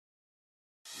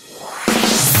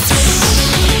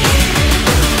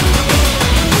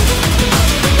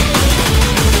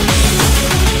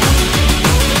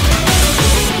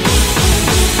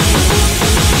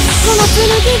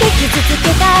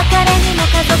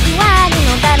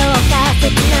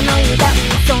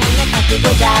覚悟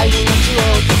が命を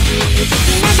削る好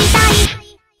きな時代。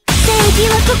正義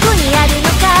はここにある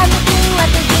のか。矛盾は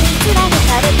時に貫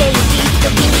かれてゆき、時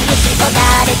に激おだ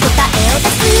れ答えを出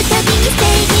すたびに正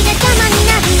義が邪魔に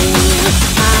なる。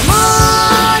守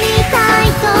りた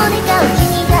いと願う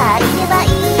君がいれば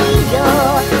いいよ。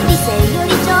理性よ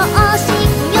り常識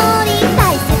より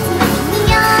大切な君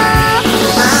よ。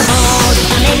守る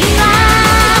ためには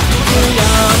強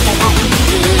さがい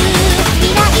る。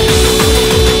未来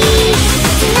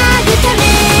つなぐため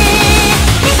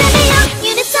目覚めよ。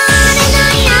許されな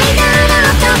い間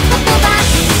の音言葉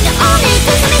情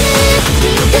熱冷めぬリ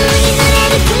ンクに濡れ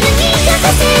る剣かか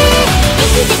せ生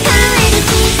きて帰る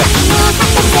時間を咲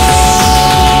かせ。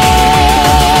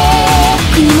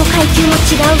国も階級も違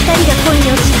う二人が恋に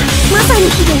落ちた。まさに悲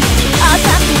劇。あさ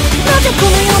ってなぜこ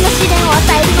のような試練を与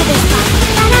えるのですか。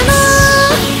からの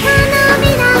花び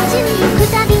ら地に行く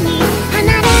たびに離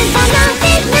れ離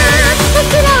れな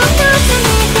僕らを重ね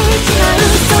てしまう。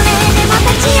それでも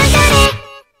立ち上がれ。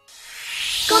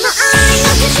この愛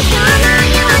の不死鳥の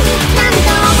ように何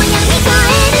度も蘇る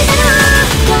だろ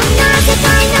う。こんな世界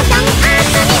の弾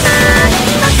圧にも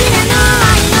僕らの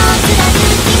愛を貫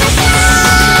きましょう。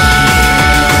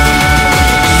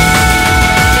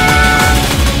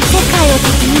世界を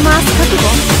敵に回す覚悟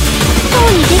と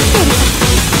うにできてる。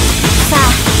さあ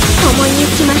共に行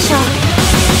きましょう。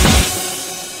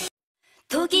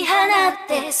解き放っ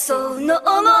てその想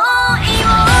いを。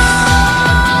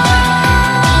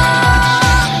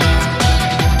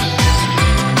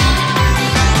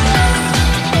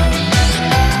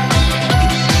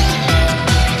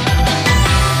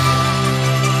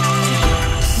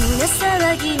胸騒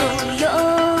ぎの予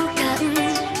感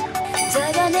ざ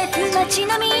がめく街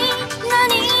並み。何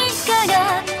かが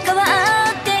変わ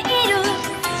っている。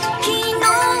昨日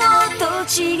と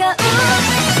違う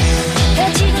立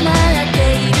ち止まって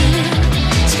いる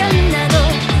時間など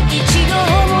一度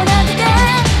もなくて、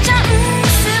チャン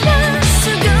スはす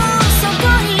ぐそこ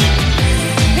に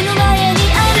目の前に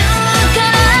あるか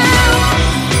ら。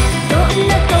どん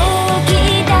な時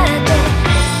だって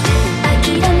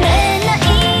諦めない。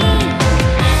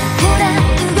ほら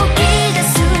動き出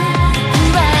す不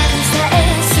安さえ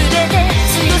全て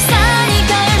強さに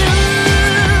変える。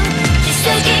奇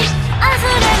跡あふ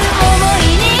れる想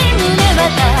いに胸は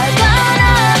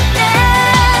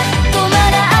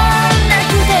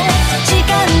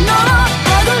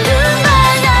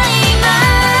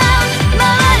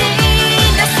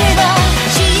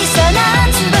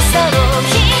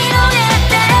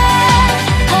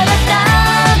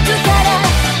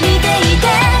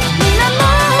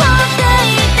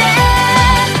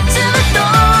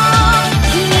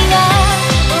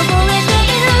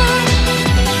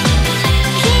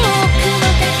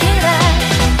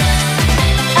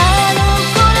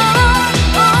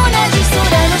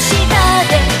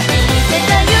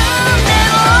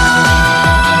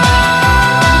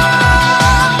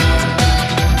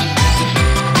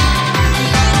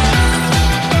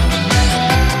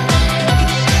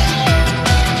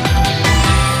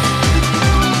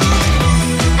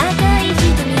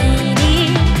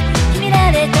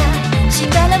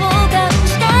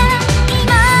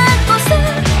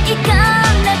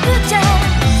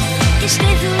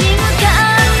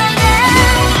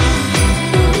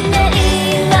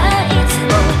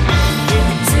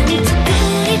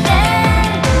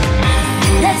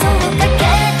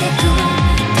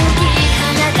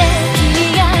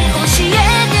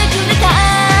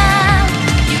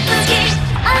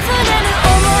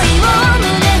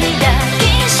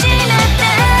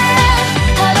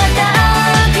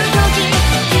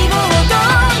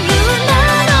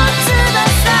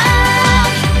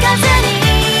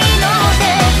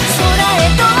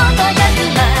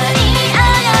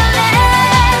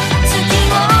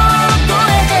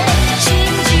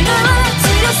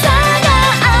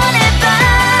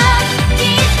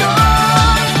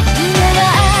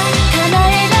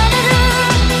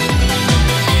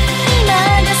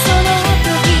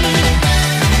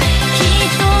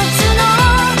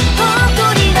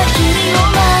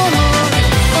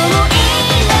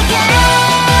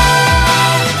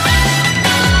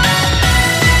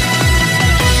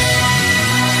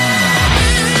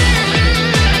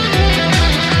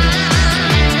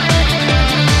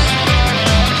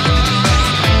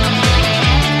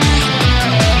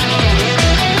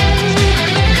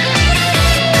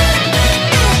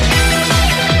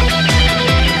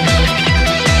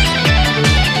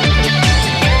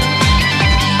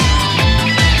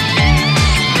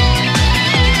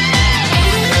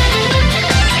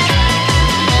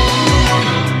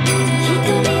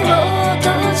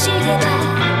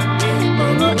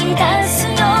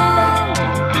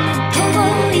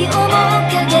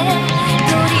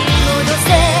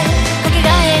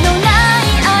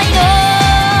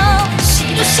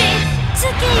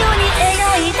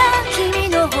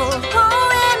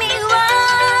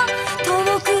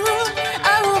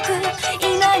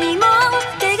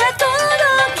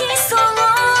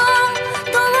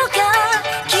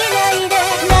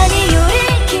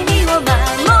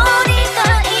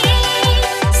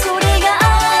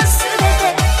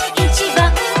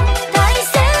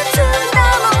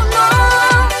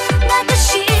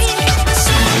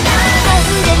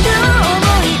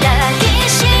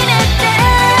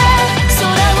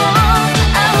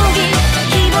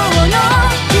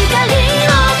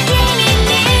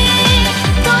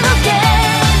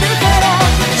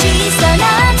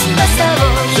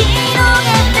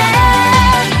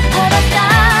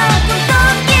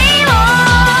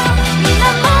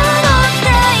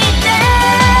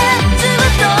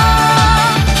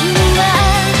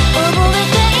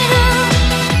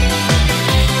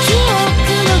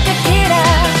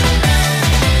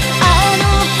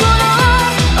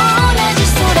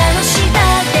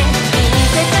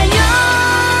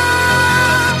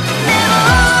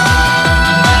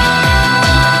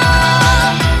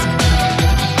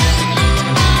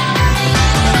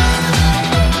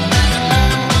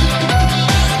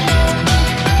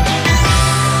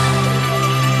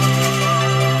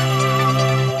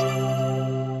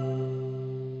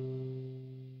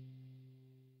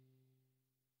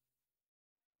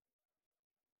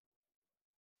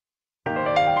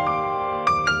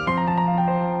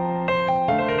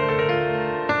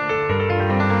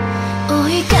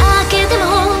かけても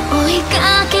追い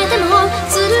かけても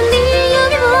つるり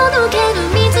指を抜ける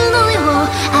水のよう、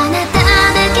あなた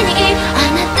だけにあ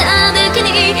なただけに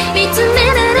見つめ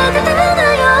られてたの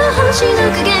よ。星の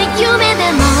影夢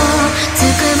でも捕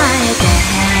まえて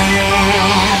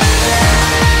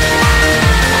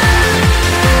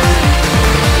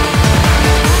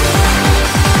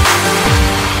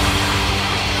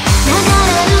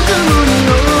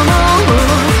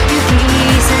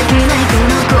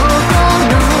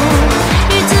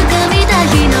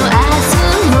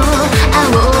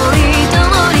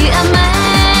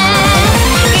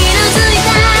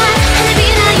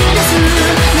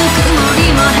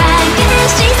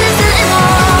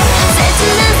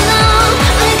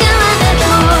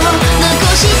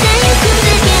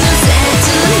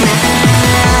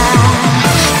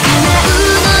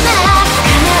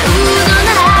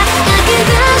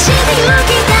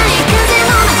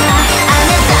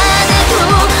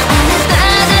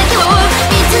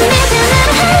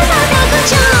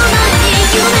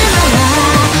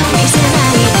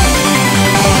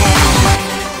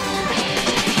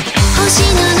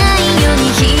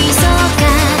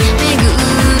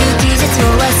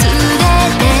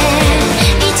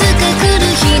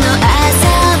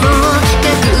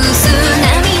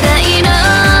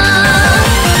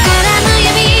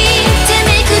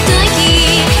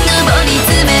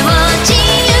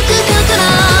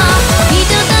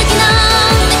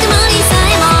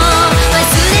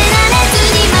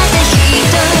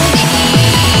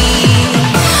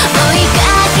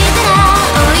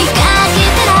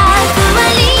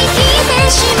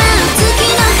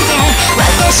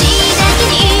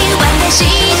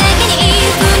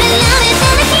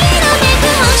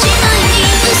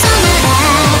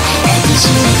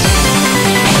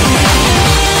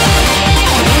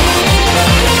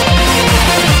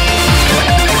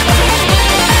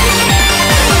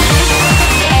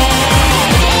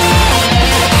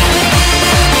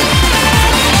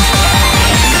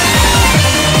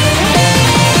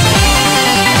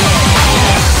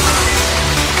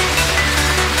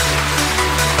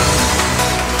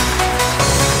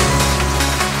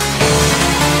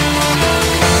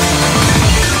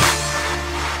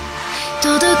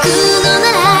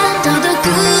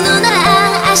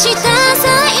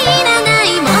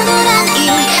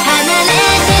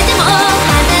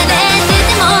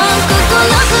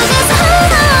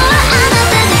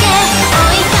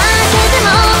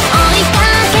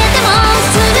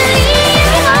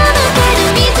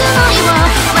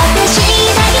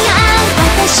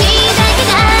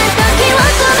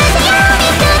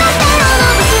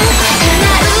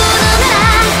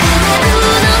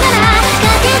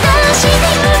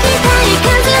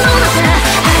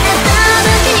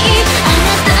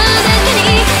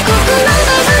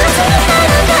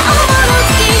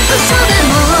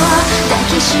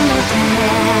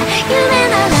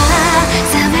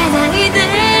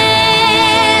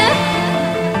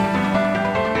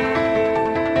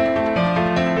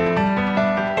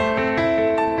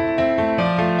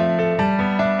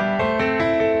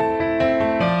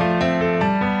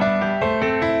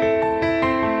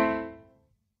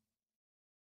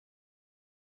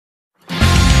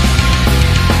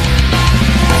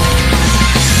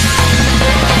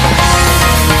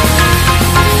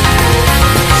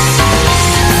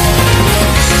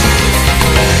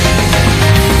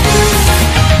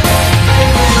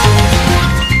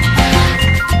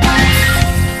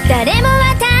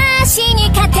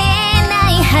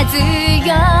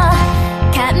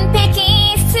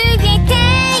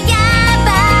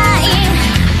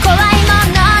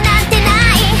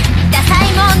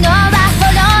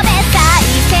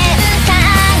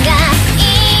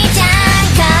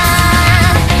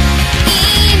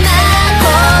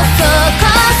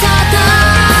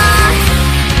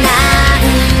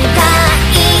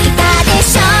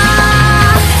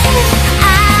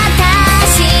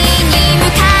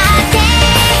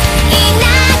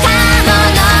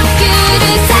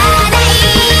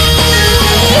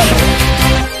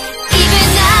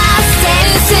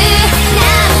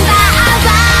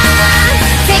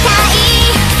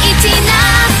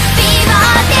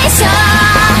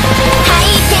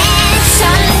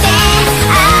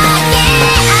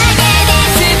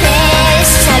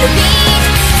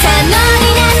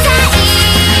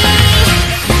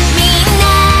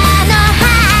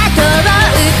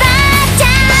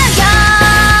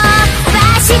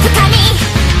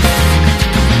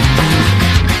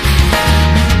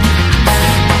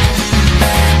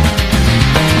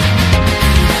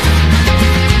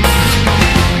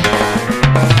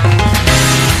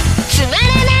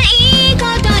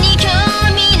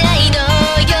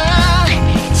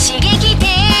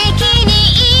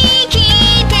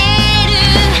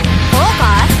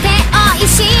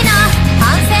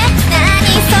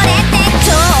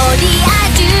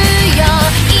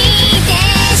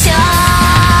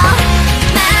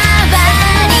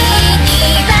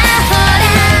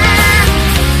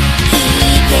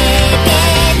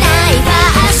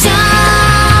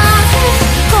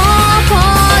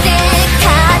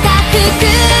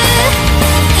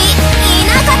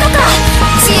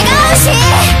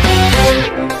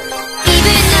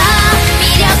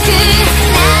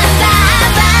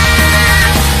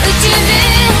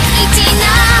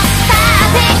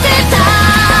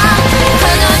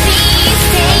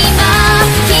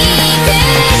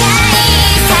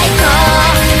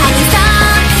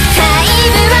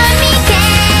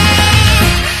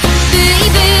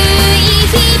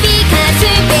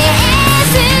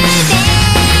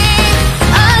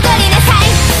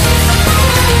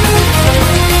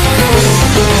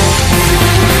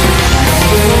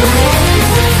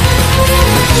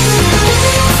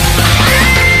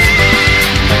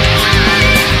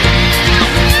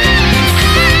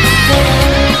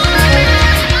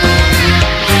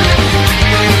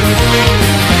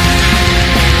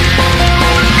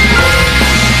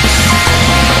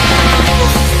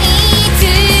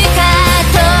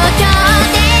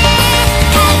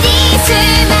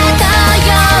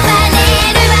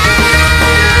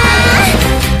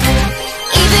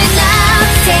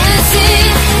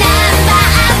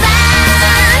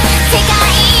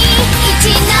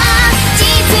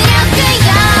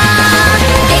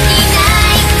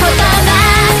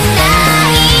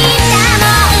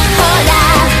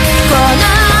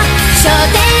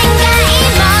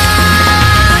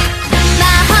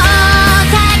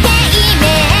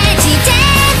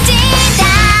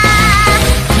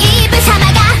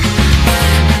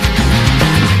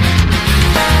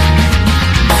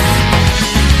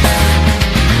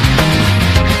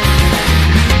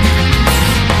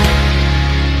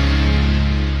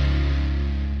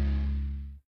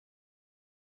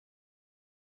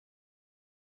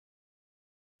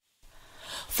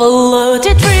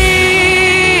devoted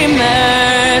dreamers.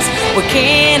 What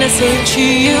can I say to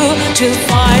you to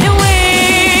find a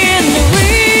way in the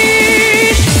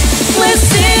reach?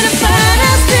 Listen to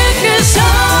fantastic song.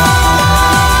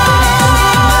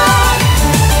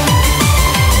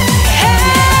 Hey.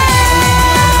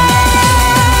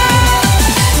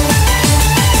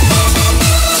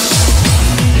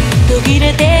 途切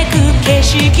れてく景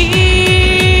色。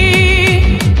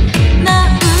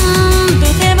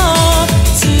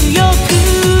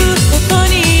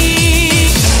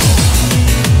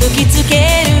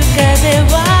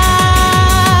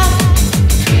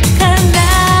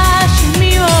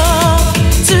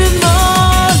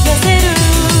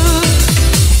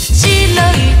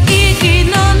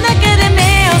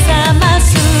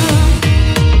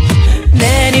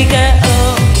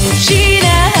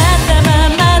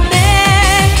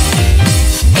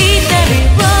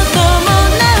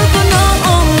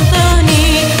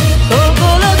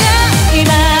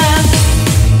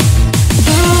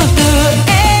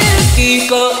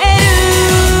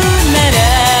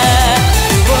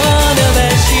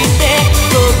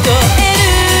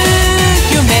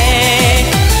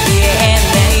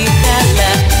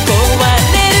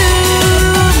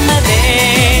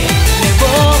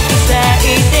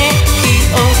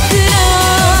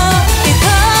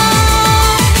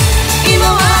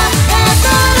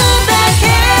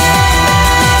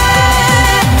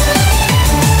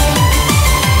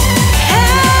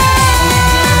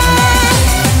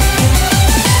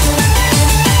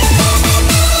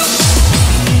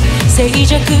静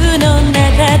寂の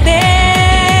中で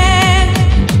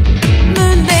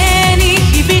胸に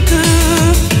響く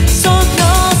その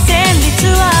旋律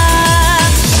は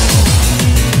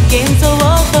幻想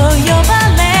と呼ば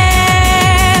れ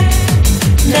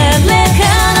誰か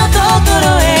のところ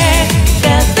へ語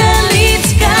り継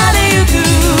がれゆく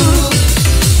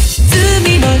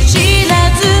罪も知ら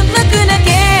ず無垢な化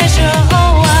粧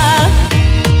は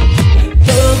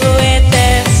凍えた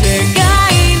世界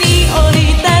に降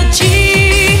り立ち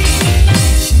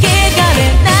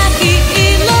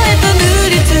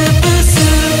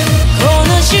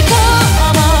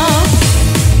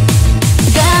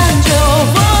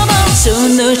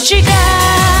違いが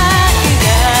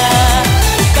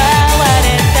奪わ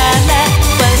れたら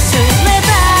忘れたん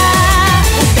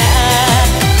だ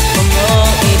思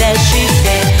い出して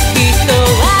人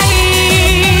は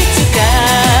いつか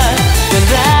笑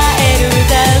える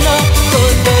だろうこの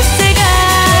世界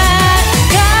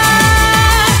が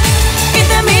痛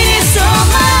みに染ま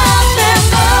って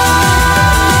も「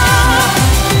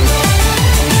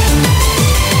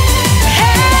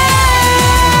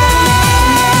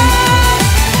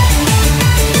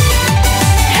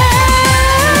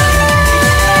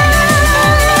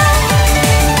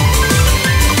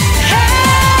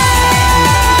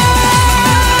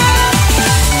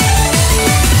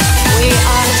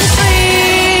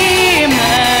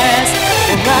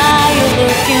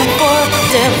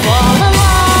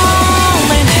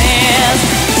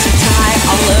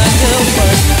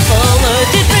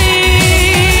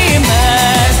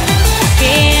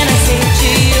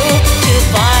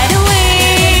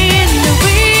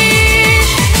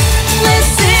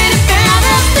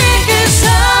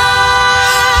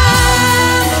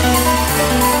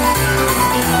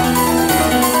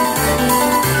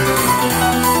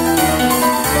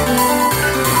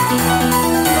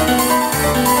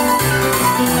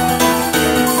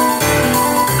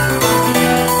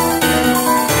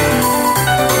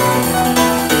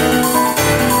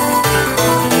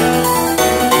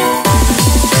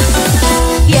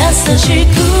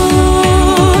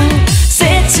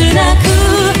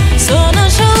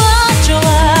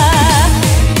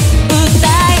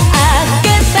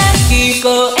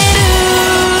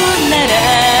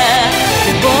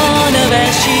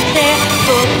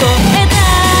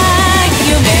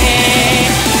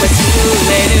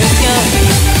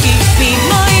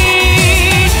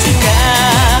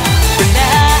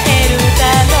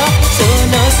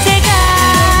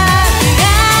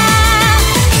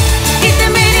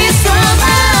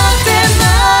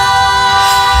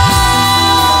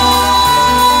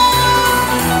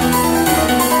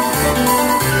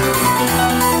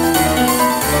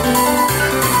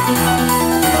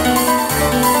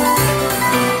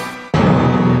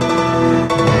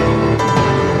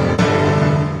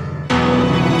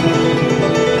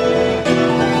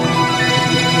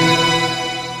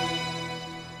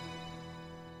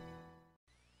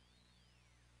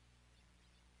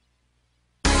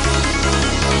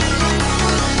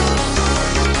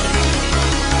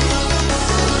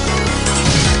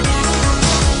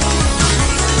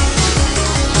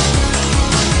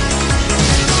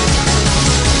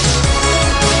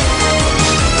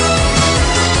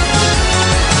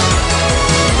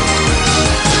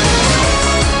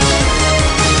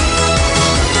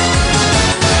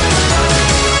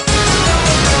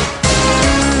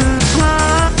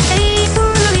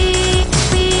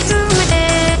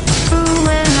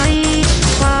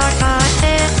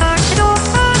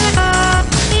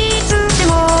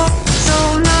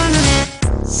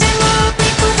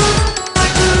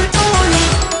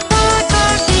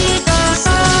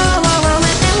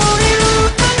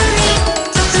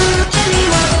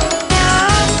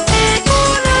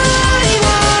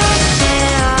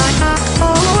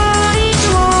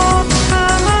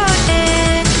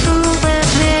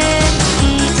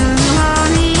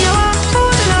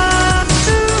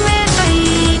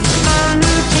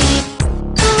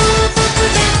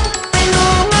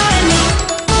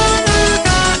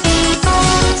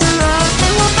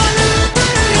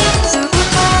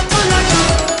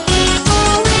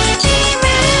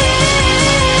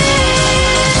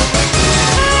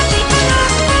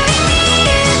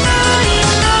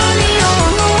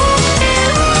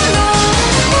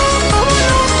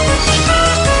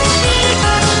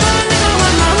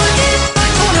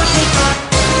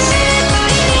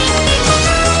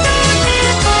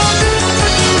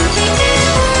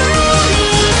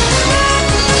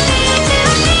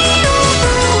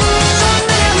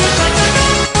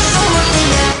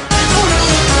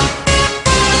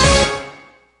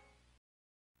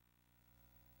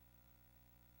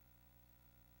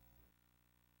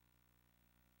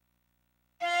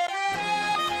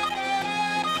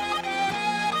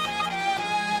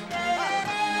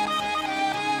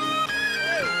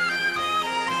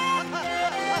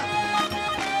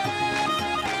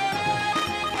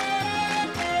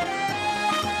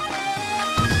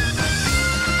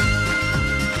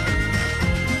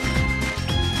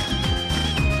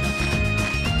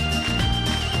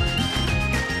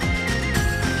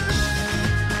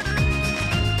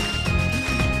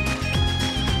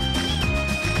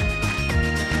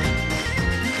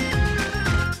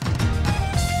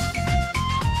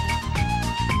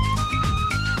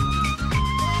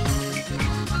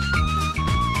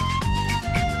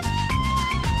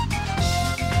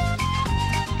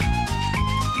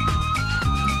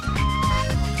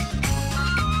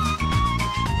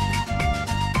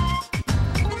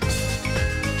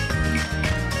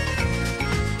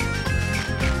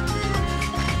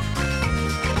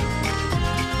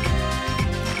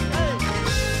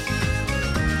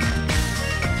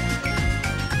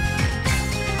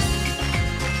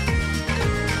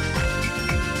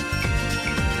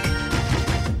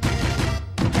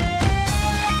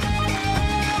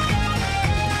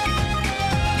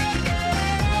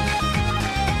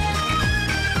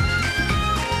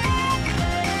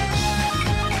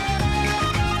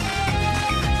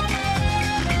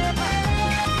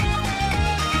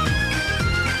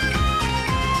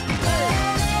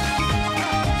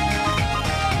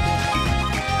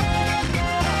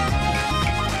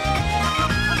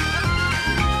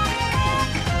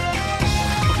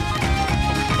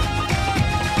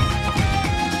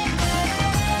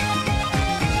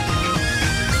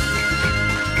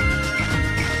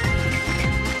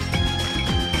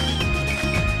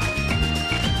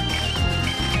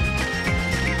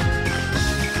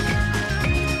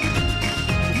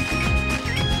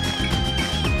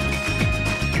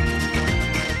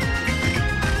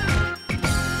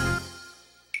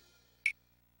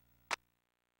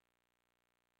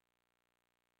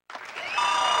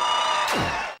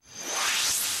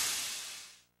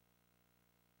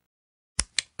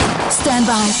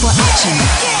Stand by for action.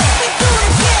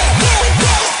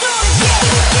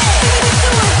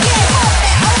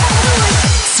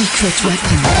 Secret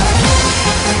weapon.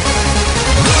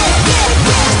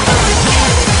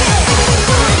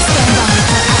 Stand by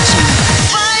for action.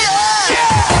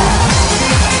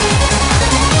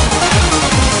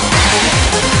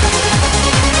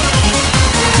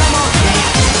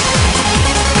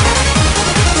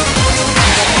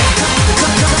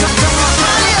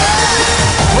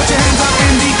 Put your hands up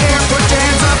in the air, put your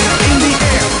hands up in the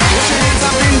air. Put your hands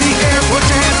up in the air, put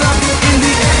your hands up in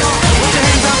the air. Put your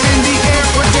hands up in the air,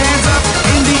 put your hands up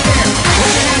in the air.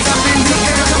 Put your hands up in the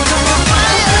air, come on, come on.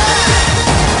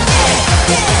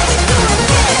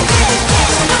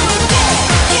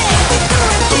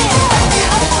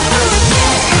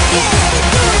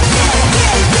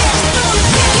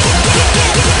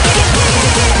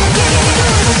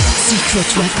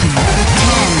 Secret weapon.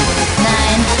 10,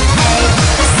 9, 8,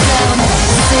 7,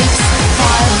 6,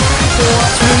 5,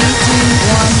 4, 3,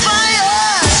 2, 1.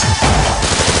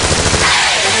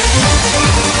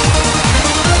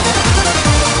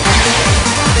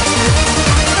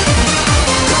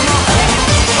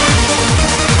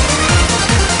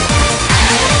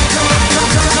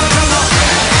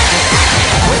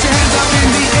 Put your hands up in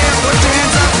the air, put your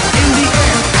hands up in the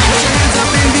air. Put your hands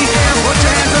up in the air, put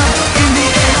your hands up in the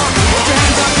air. Put your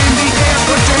hands up in the air,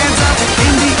 put your hands up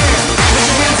in the air. Put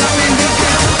your hands up in the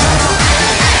air.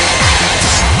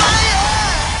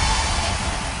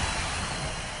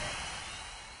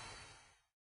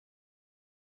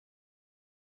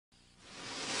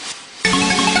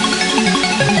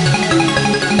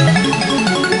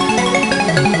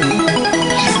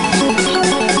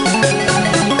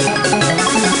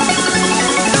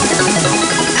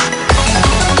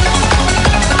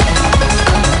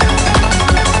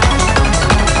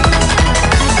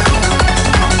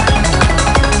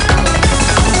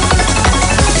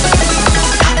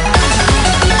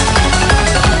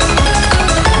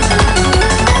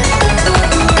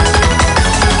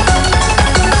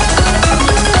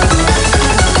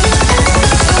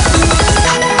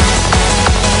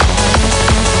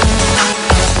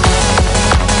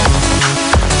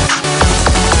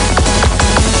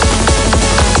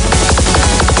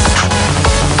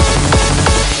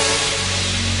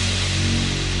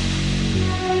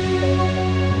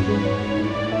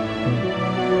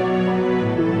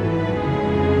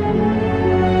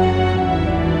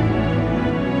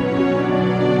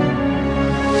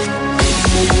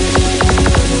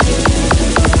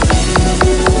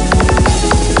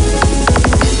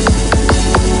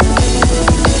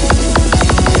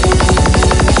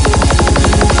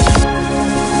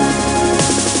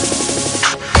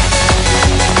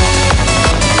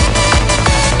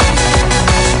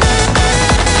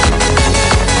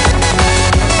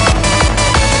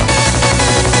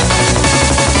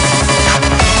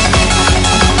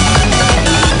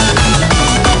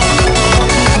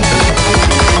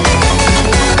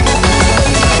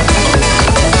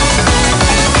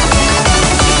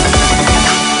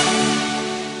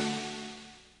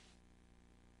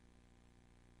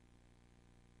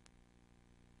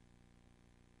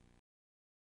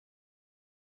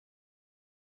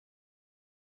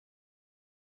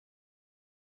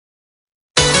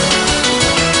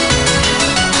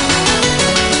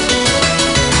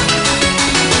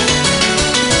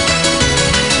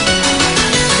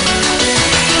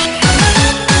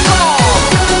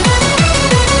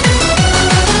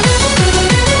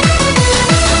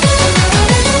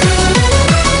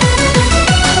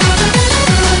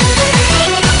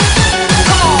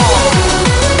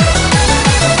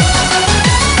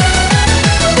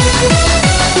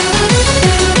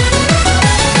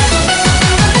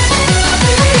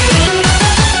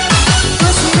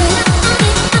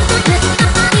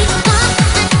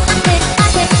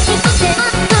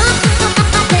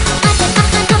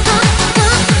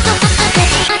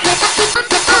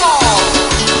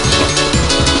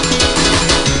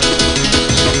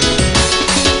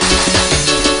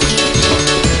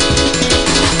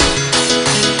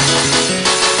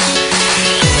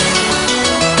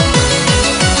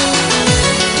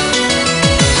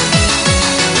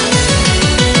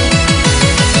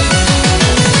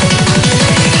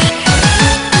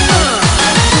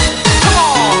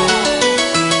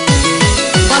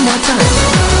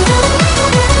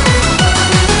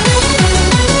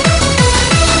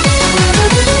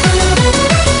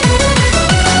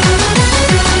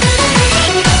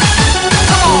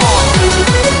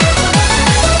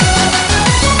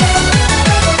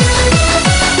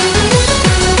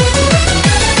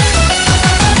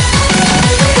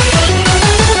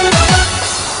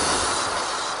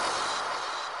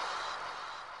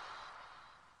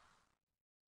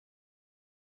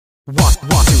 1,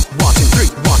 2, 1, 2, 3,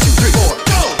 1, 2, 3, 4